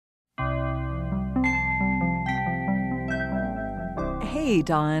Hey,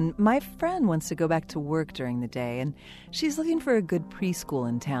 Dawn. My friend wants to go back to work during the day, and she's looking for a good preschool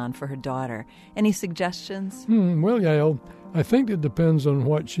in town for her daughter. Any suggestions? Well, Yael, I think it depends on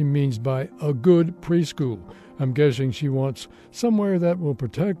what she means by a good preschool. I'm guessing she wants somewhere that will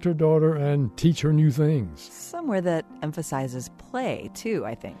protect her daughter and teach her new things. Somewhere that emphasizes play, too,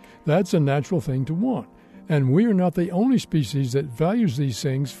 I think. That's a natural thing to want. And we are not the only species that values these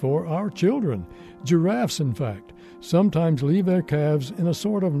things for our children. Giraffes, in fact, sometimes leave their calves in a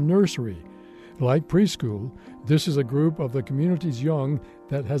sort of nursery. Like preschool, this is a group of the community's young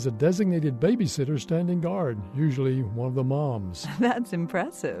that has a designated babysitter standing guard, usually one of the moms. That's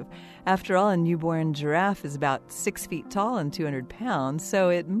impressive. After all, a newborn giraffe is about 6 feet tall and 200 pounds, so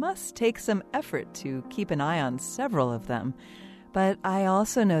it must take some effort to keep an eye on several of them. But I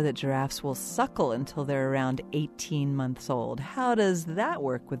also know that giraffes will suckle until they're around 18 months old. How does that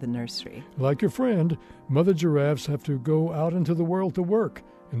work with the nursery? Like your friend, mother giraffes have to go out into the world to work,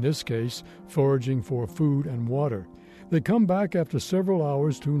 in this case, foraging for food and water. They come back after several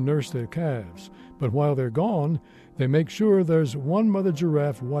hours to nurse their calves, but while they're gone, they make sure there's one mother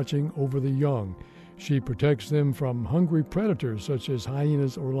giraffe watching over the young. She protects them from hungry predators such as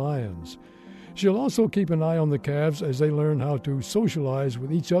hyenas or lions. She'll also keep an eye on the calves as they learn how to socialize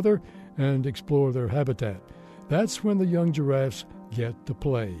with each other and explore their habitat. That's when the young giraffes get to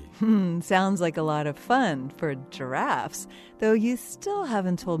play. Sounds like a lot of fun for giraffes, though you still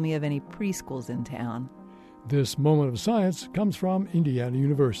haven't told me of any preschools in town. This moment of science comes from Indiana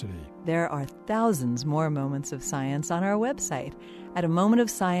University. There are thousands more moments of science on our website at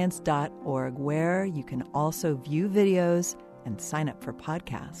amomentofscience.org, where you can also view videos and sign up for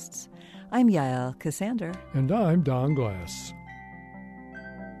podcasts. I'm Yael Cassander. And I'm Don Glass.